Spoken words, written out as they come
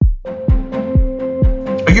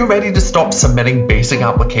you ready to stop submitting basic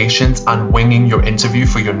applications and winging your interview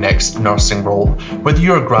for your next nursing role? Whether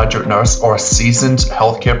you're a graduate nurse or a seasoned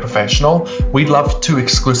healthcare professional, we'd love to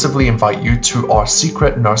exclusively invite you to our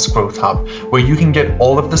secret Nurse Growth Hub, where you can get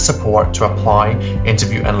all of the support to apply,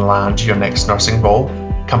 interview, and land your next nursing role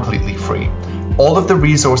completely free. All of the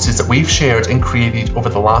resources that we've shared and created over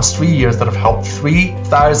the last 3 years that have helped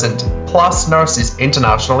 3,000 plus nurses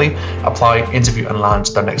internationally apply, interview, and land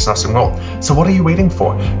their next nursing role. So what are you waiting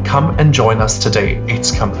for? Come and join us today.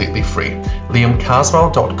 It's completely free.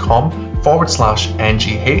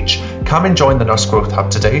 liamcaswell.com/NGH. Come and join the Nurse Growth Hub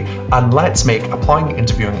today, and let's make applying,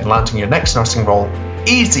 interviewing, and landing your next nursing role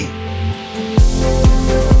easy.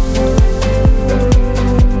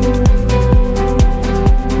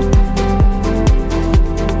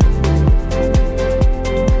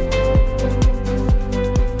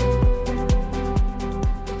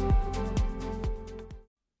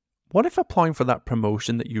 What if applying for that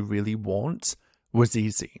promotion that you really want was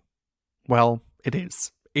easy? Well, it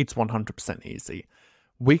is. It's 100% easy.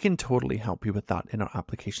 We can totally help you with that in our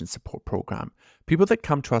application support program. People that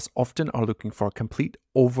come to us often are looking for a complete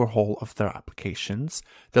overhaul of their applications.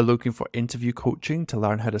 They're looking for interview coaching to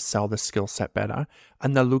learn how to sell their skill set better.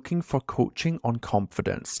 And they're looking for coaching on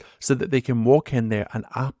confidence so that they can walk in there and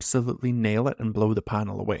absolutely nail it and blow the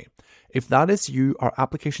panel away. If that is you, our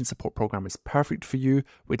application support program is perfect for you.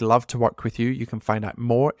 We'd love to work with you. You can find out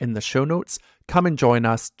more in the show notes. Come and join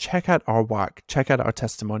us. Check out our work. Check out our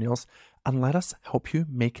testimonials. And let us help you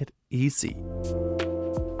make it easy.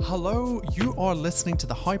 Hello, you are listening to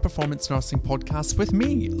the High Performance Nursing Podcast with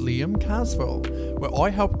me, Liam Caswell, where I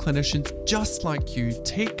help clinicians just like you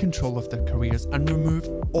take control of their careers and remove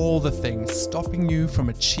all the things stopping you from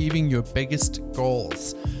achieving your biggest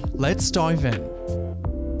goals. Let's dive in.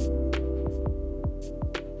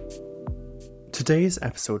 Today's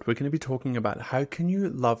episode, we're going to be talking about how can you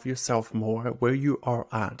love yourself more where you are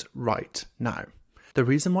at right now. The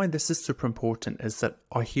reason why this is super important is that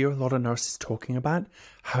I hear a lot of nurses talking about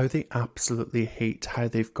how they absolutely hate how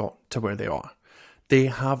they've got to where they are. They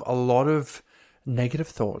have a lot of negative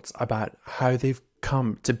thoughts about how they've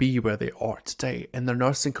come to be where they are today in their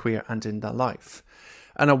nursing career and in their life.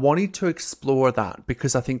 And I wanted to explore that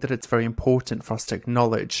because I think that it's very important for us to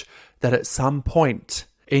acknowledge that at some point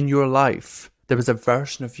in your life, there was a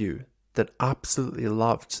version of you that absolutely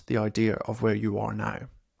loved the idea of where you are now.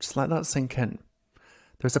 Just let that sink in.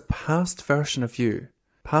 There's a past version of you,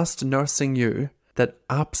 past nursing you, that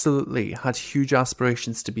absolutely had huge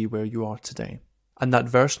aspirations to be where you are today. And that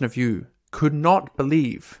version of you could not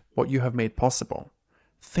believe what you have made possible.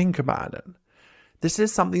 Think about it. This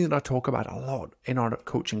is something that I talk about a lot in our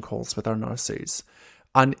coaching calls with our nurses.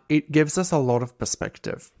 And it gives us a lot of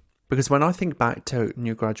perspective. Because when I think back to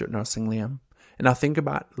new graduate nursing Liam, and I think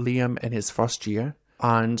about Liam in his first year,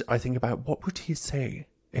 and I think about what would he say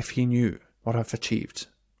if he knew what I've achieved?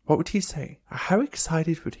 What would he say? How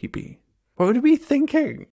excited would he be? What would he be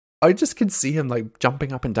thinking? I just can see him like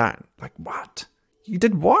jumping up and down. Like, what? You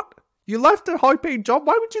did what? You left a high-paid job?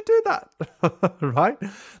 Why would you do that? Right?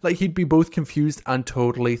 Like he'd be both confused and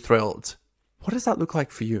totally thrilled. What does that look like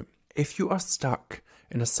for you? If you are stuck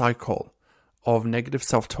in a cycle of negative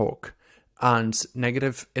self-talk and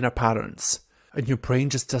negative inner patterns, and your brain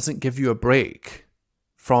just doesn't give you a break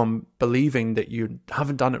from believing that you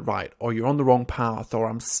haven't done it right, or you're on the wrong path, or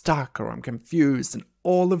I'm stuck, or I'm confused, and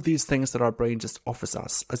all of these things that our brain just offers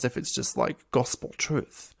us as if it's just like gospel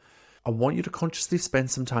truth. I want you to consciously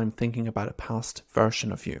spend some time thinking about a past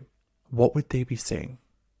version of you. What would they be saying?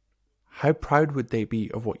 How proud would they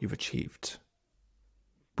be of what you've achieved?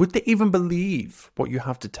 Would they even believe what you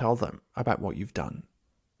have to tell them about what you've done?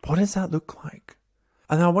 What does that look like?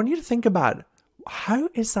 And I want you to think about, how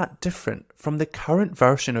is that different from the current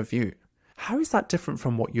version of you? How is that different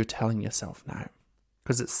from what you're telling yourself now?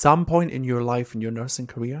 Because at some point in your life, in your nursing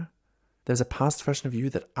career, there's a past version of you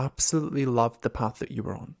that absolutely loved the path that you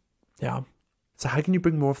were on. Yeah. So how can you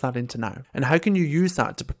bring more of that into now? And how can you use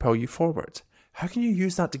that to propel you forward? How can you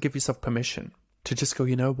use that to give yourself permission to just go,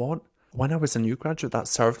 you know what? When I was a new graduate, that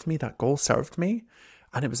served me, that goal served me,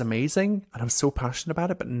 and it was amazing, and I'm so passionate about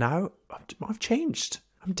it, but now I've changed.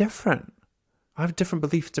 I'm different. I have different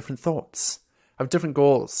beliefs, different thoughts. I have different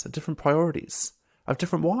goals, different priorities. I have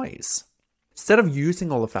different whys. Instead of using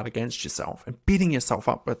all of that against yourself and beating yourself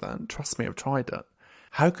up with it, and trust me, I've tried it,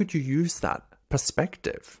 how could you use that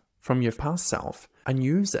perspective from your past self and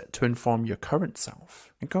use it to inform your current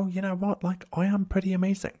self and go, you know what, like I am pretty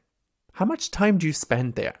amazing. How much time do you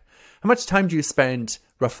spend there? How much time do you spend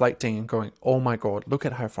reflecting and going, oh my God, look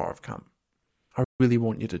at how far I've come? I really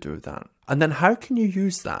want you to do that. And then how can you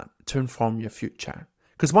use that to inform your future?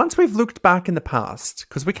 Because once we've looked back in the past,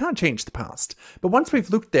 because we can't change the past, but once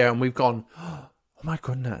we've looked there and we've gone, oh my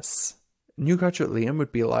goodness, new graduate Liam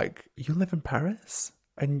would be like, you live in Paris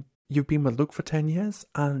and you've been with Luke for 10 years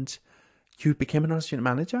and you became a nurse unit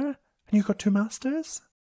manager and you got 2 masters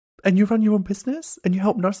and you run your own business and you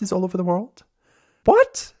help nurses all over the world.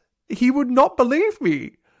 What? He would not believe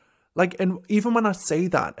me. Like, and even when I say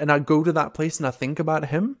that and I go to that place and I think about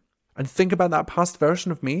him and think about that past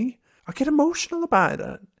version of me, I get emotional about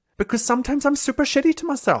it because sometimes I'm super shitty to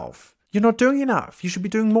myself. You're not doing enough. You should be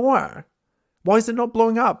doing more. Why is it not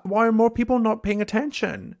blowing up? Why are more people not paying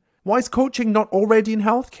attention? Why is coaching not already in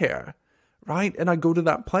healthcare? Right? And I go to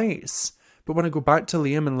that place. But when I go back to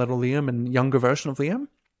Liam and little Liam and younger version of Liam,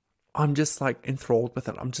 I'm just like enthralled with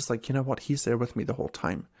it. I'm just like, you know what? He's there with me the whole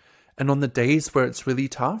time. And on the days where it's really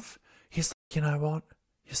tough, he's like, you know what?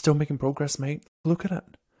 You're still making progress, mate. Look at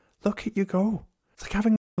it. Look at you go. It's like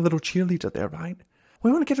having a little cheerleader there, right? We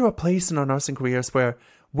want to get to a place in our nursing careers where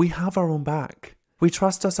we have our own back. We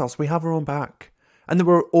trust ourselves. We have our own back. And then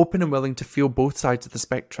we're open and willing to feel both sides of the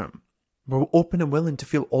spectrum. We're open and willing to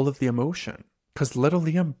feel all of the emotion. Because little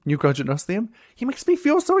Liam, new graduate nurse Liam, he makes me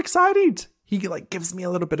feel so excited. He like gives me a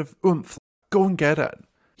little bit of oomph. Go and get it.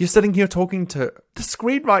 You're sitting here talking to the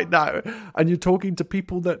screen right now, and you're talking to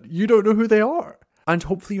people that you don't know who they are. And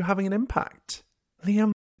hopefully you're having an impact.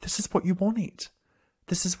 Liam, this is what you wanted.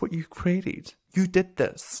 This is what you created. You did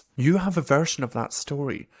this. You have a version of that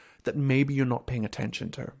story that maybe you're not paying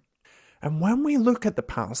attention to. And when we look at the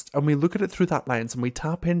past and we look at it through that lens and we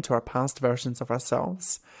tap into our past versions of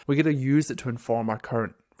ourselves, we get to use it to inform our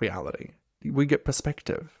current reality. We get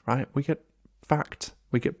perspective, right? We get fact.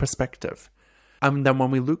 We get perspective. And then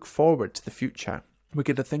when we look forward to the future, we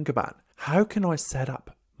get to think about, how can I set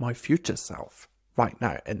up my future self right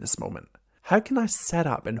now in this moment? How can I set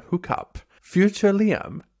up and hook up future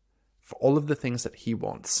Liam for all of the things that he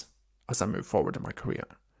wants as I move forward in my career?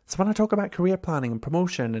 So when I talk about career planning and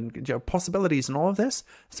promotion and possibilities and all of this,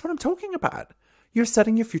 that's what I'm talking about. You're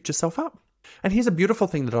setting your future self up. And here's a beautiful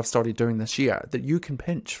thing that I've started doing this year that you can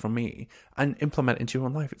pinch from me and implement into your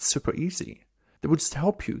own life. It's super easy. That would just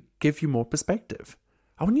help you, give you more perspective.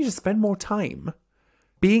 I want you to spend more time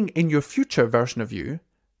being in your future version of you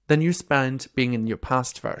than you spend being in your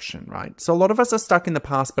past version, right? So a lot of us are stuck in the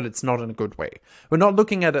past, but it's not in a good way. We're not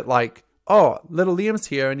looking at it like, oh, little Liam's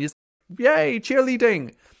here and he's, yay,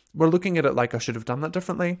 cheerleading. We're looking at it like I should have done that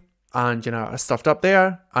differently. And, you know, I stuffed up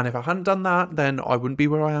there. And if I hadn't done that, then I wouldn't be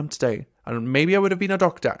where I am today. And maybe I would have been a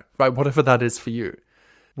doctor, right? Whatever that is for you.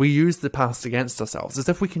 We use the past against ourselves as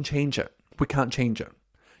if we can change it. We can't change it.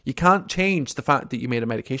 You can't change the fact that you made a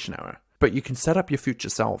medication error, but you can set up your future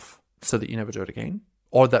self so that you never do it again.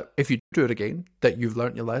 Or that if you do it again, that you've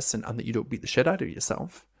learned your lesson and that you don't beat the shit out of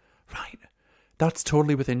yourself. Right? That's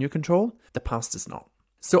totally within your control. The past is not.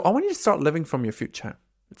 So I want you to start living from your future.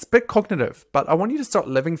 It's a bit cognitive, but I want you to start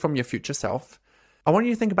living from your future self. I want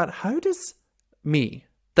you to think about, how does me,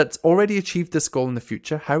 that's already achieved this goal in the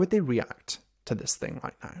future, how would they react to this thing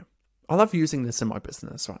right now? I love using this in my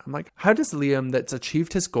business, right? I'm like, how does Liam that's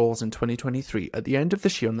achieved his goals in 2023 at the end of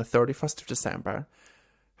this year on the 31st of December,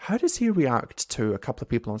 how does he react to a couple of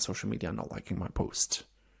people on social media not liking my post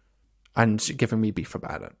and giving me beef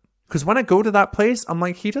about it? Because when I go to that place, I'm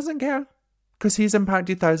like, he doesn't care because he's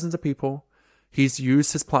impacted thousands of people. He's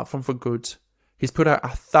used his platform for good. He's put out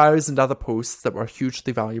 1,000 other posts that were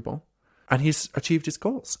hugely valuable. And he's achieved his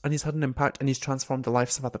goals. And he's had an impact and he's transformed the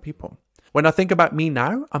lives of other people. When I think about me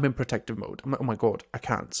now, I'm in protective mode. I'm like, oh my God, I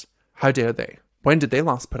can't. How dare they? When did they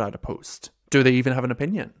last put out a post? Do they even have an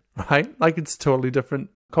opinion? Right? Like, it's a totally different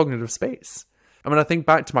cognitive space. And when I think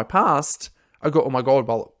back to my past, I go, oh my God,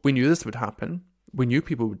 well, we knew this would happen. We knew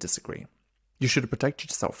people would disagree. You should have protected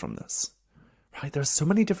yourself from this. Right? There's so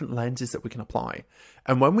many different lenses that we can apply.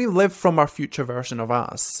 And when we live from our future version of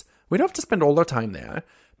us, we don't have to spend all our time there.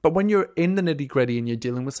 But when you're in the nitty-gritty and you're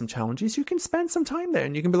dealing with some challenges, you can spend some time there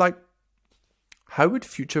and you can be like, how would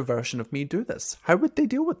future version of me do this? How would they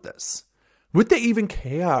deal with this? Would they even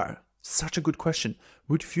care? Such a good question.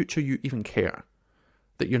 Would future you even care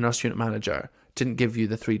that your nurse unit manager didn't give you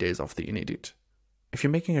the 3 days off that you needed? If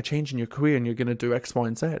you're making a change in your career and you're going to do X, Y,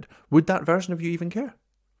 and Z, would that version of you even care?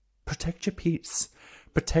 Protect your peace.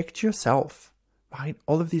 Protect yourself. Right?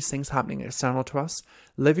 All of these things happening external to us,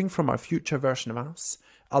 living from our future version of us,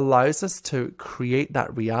 allows us to create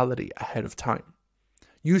that reality ahead of time.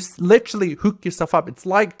 You literally hook yourself up. It's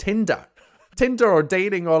like Tinder or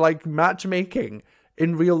dating or like matchmaking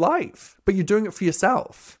in real life, but you're doing it for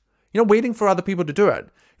yourself. You're not waiting for other people to do it.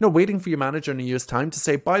 You're not waiting for your manager in a year's time to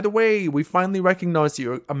say, by the way, we finally recognize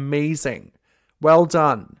you're amazing. Well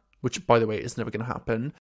done. Which, by the way, is never going to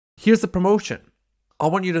happen. Here's the promotion. I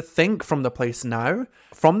want you to think from the place now,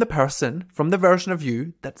 from the person, from the version of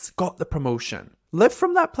you that's got the promotion. Live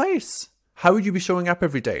from that place. How would you be showing up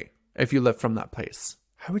every day if you lived from that place?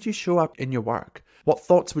 How would you show up in your work? What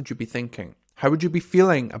thoughts would you be thinking? How would you be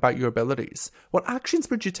feeling about your abilities? What actions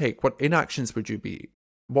would you take? What inactions would you be?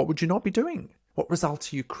 What would you not be doing? What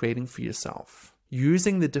results are you creating for yourself?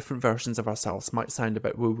 Using the different versions of ourselves might sound a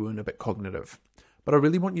bit woo-woo and a bit cognitive, but I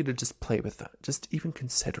really want you to just play with it. Just even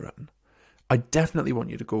consider it. I definitely want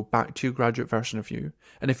you to go back to your graduate version of you.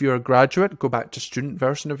 And if you're a graduate, go back to student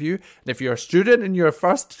version of you. And if you're a student in your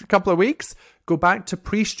first couple of weeks, go back to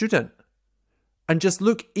pre-student. And just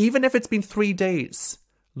look, even if it's been 3 days,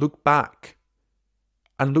 look back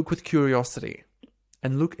and look with curiosity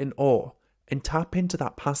and look in awe and tap into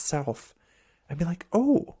that past self and be like,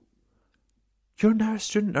 oh, you're now a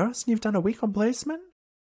student nurse and you've done a week on placement?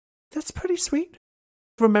 That's pretty sweet.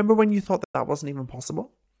 Remember when you thought that wasn't even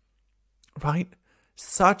possible? Right?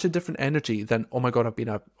 Such a different energy than, oh my God, I've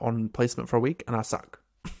been on placement for a week and I suck.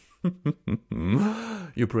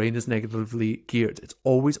 Your brain is negatively geared. It's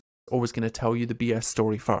always going to tell you the BS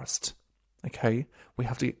story first. Okay? We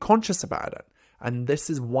have to get conscious about it. And this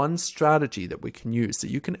is one strategy that we can use that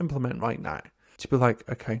you can implement right now to be like,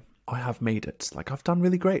 okay, I have made it. Like, I've done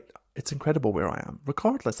really great. It's incredible where I am.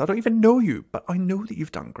 Regardless, I don't even know you, but I know that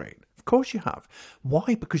you've done great. Of course you have.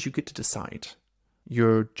 Why? Because you get to decide.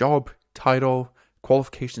 Your job, title,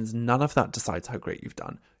 qualifications, none of that decides how great you've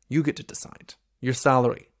done. You get to decide. Your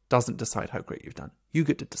salary doesn't decide how great you've done. You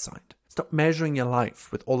get to decide. Stop measuring your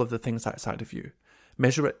life with all of the things outside of you.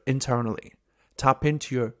 Measure it internally. Tap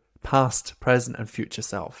into your past, present, and future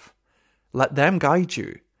self. Let them guide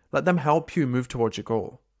you. Let them help you move towards your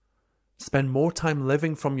goal. Spend more time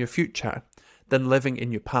living from your future than living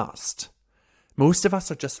in your past. Most of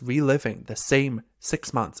us are just reliving the same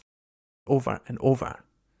 6 months over and over.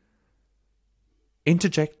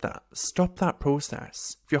 Interject that. Stop that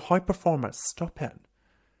process. If you're high performers, stop it.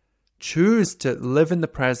 Choose to live in the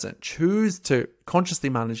present. Choose to consciously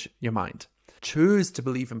manage your mind. Choose to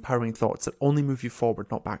believe empowering thoughts that only move you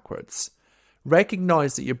forward, not backwards.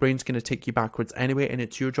 Recognize that your brain's going to take you backwards anyway, and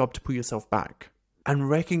it's your job to pull yourself back. And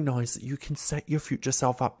recognize that you can set your future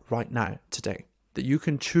self up right now, today. That you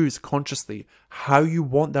can choose consciously how you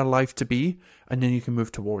want their life to be, and then you can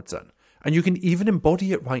move towards it. And you can even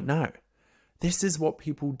embody it right now. This is what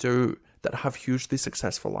people do that have hugely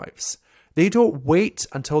successful lives. They don't wait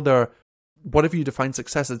until they're, whatever you define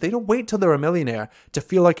success as, they don't wait till they're a millionaire to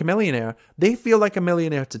feel like a millionaire. They feel like a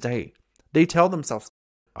millionaire today. They tell themselves,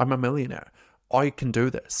 I'm a millionaire. I can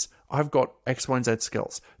do this. I've got X, Y, and Z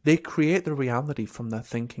skills. They create the reality from their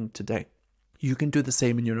thinking today. You can do the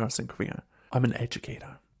same in your nursing career. I'm an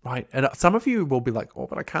educator, right? And some of you will be like, oh,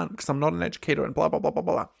 but I can't because I'm not an educator and blah, blah, blah, blah,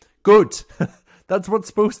 blah. Good. That's what's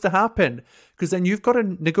supposed to happen. Because then you've got to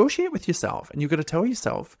negotiate with yourself and you've got to tell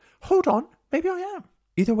yourself, hold on, maybe I am.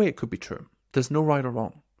 Either way, it could be true. There's no right or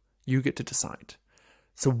wrong. You get to decide.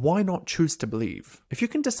 So why not choose to believe? If you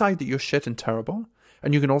can decide that you're shit and terrible,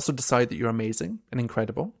 and you can also decide that you're amazing and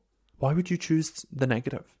incredible, why would you choose the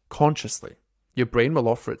negative? Consciously. Your brain will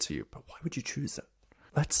offer it to you, but why would you choose it?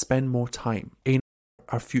 Let's spend more time in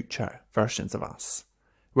our future versions of us,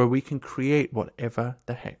 where we can create whatever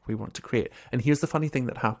the heck we want to create. And here's the funny thing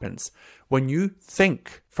that happens. When you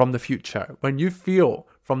think from the future, when you feel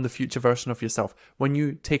from the future version of yourself, when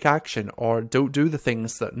you take action or don't do the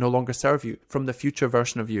things that no longer serve you from the future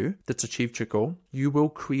version of you that's achieved your goal, you will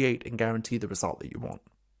create and guarantee the result that you want.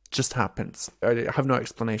 It just happens. I have no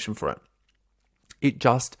explanation for it. It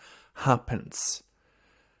just happens.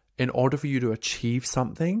 In order for you to achieve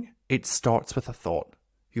something, it starts with a thought.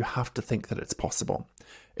 You have to think that it's possible.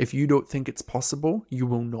 If you don't think it's possible, you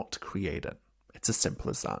will not create it. It's as simple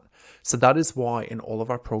as that. So that is why in all of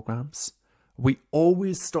our programs, we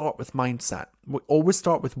always start with mindset. We always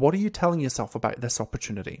start with, what are you telling yourself about this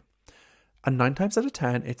opportunity? And 9 times out of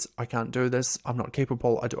 10, it's, I can't do this, I'm not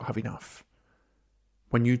capable, I don't have enough.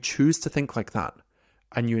 When you choose to think like that,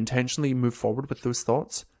 and you intentionally move forward with those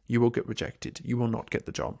thoughts, you will get rejected. You will not get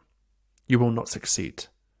the job. You will not succeed.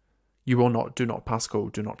 You will not, do not pass go,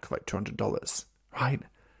 do not collect $200, right?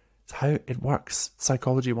 It's how it works.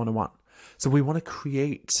 Psychology 101. So we want to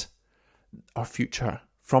create our future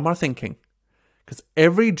from our thinking. Because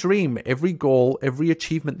every dream, every goal, every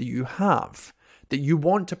achievement that you have, that you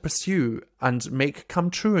want to pursue and make come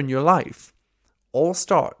true in your life, all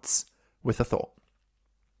starts with a thought.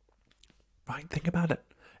 Right? Think about it.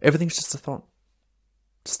 Everything's just a thought.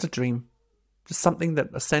 Just a dream. Just something that,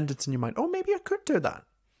 a sentence in your mind. Oh, maybe I could do that.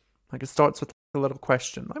 Like, it starts with a little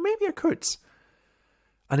question. Like, maybe I could.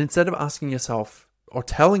 And instead of asking yourself or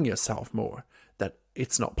telling yourself more that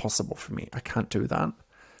it's not possible for me. I can't do that.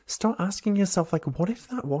 Start asking yourself, like, what if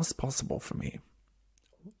that was possible for me?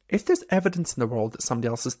 If there's evidence in the world that somebody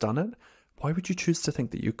else has done it, why would you choose to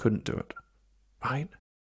think that you couldn't do it? Right?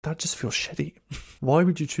 That just feels shitty. Why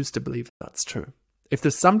would you choose to believe that's true? If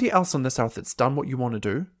there's somebody else on this earth that's done what you want to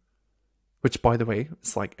do, which, by the way,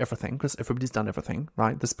 is like everything, because everybody's done everything,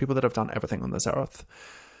 right? There's people that have done everything on this earth.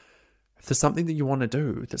 If there's something that you want to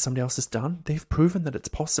do that somebody else has done, they've proven that it's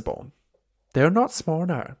possible. They're not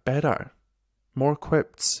smarter, better, more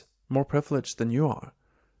equipped, more privileged than you are.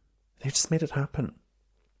 They just made it happen.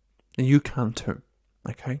 And you can too,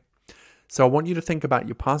 okay? So I want you to think about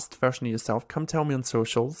your past version of yourself. Come tell me on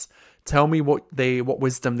socials. Tell me what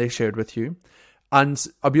wisdom they shared with you. And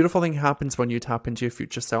a beautiful thing happens when you tap into your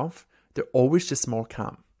future self. They're always just more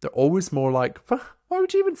calm. They're always more like, why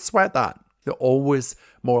would you even sweat that? They're always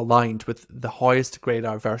more aligned with the highest grade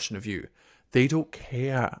out version of you. They don't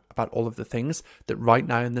care about all of the things that right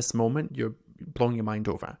now in this moment you're blowing your mind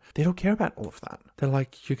over. They don't care about all of that. They're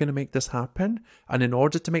like, you're going to make this happen. And in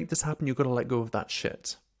order to make this happen, you've got to let go of that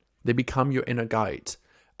shit. They become your inner guide.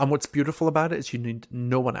 And what's beautiful about it is you need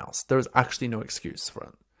no one else. There is actually no excuse for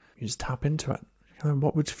it. You just tap into it.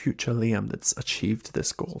 What would future Liam that's achieved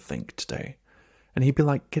this goal think today? And he'd be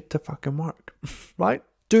like, get to fucking work, right?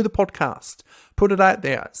 Do the podcast, put it out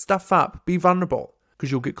there, stuff up, be vulnerable,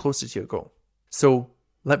 because you'll get closer to your goal. So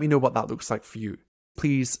let me know what that looks like for you.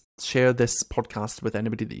 Please share this podcast with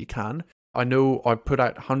anybody that you can. I know I've put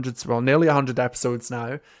out nearly 100 episodes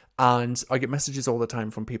now, and I get messages all the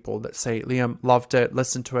time from people that say, Liam, loved it,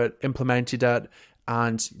 listened to it, implemented it,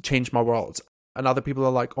 and changed my world. And other people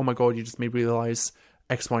are like, oh my God, you just made me realize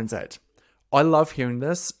X, Y, and Z. I love hearing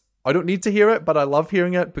this. I don't need to hear it, but I love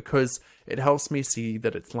hearing it because it helps me see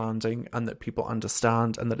that it's landing and that people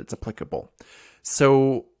understand and that it's applicable.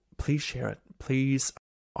 So please share it. Please,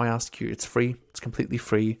 I ask you, it's free. It's completely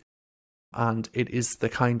free. And it is the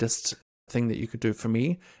kindest thing that you could do for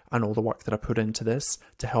me and all the work that I put into this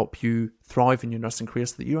to help you thrive in your nursing career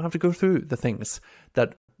so that you don't have to go through the things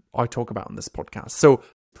that I talk about on this podcast. So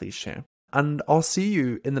please share. And I'll see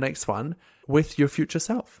you in the next one with your future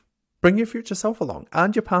self. Bring your future self along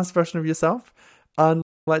and your past version of yourself. And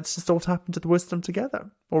let's just all tap into the wisdom together.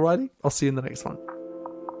 Alrighty? I'll see you in the next one.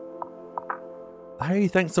 Hey,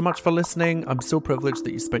 thanks so much for listening. I'm so privileged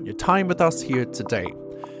that you spent your time with us here today.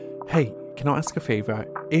 Hey, can I ask a favor?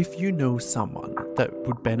 If you know someone that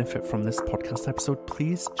would benefit from this podcast episode,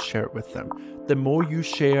 please share it with them. The more you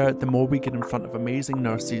share, the more we get in front of amazing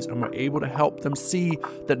nurses and we're able to help them see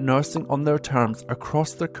that nursing on their terms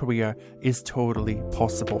across their career is totally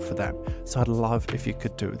possible for them. So I'd love if you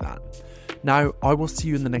could do that. Now, I will see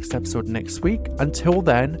you in the next episode next week. Until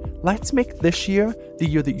then, let's make this year the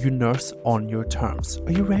year that you nurse on your terms.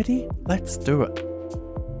 Are you ready? Let's do it.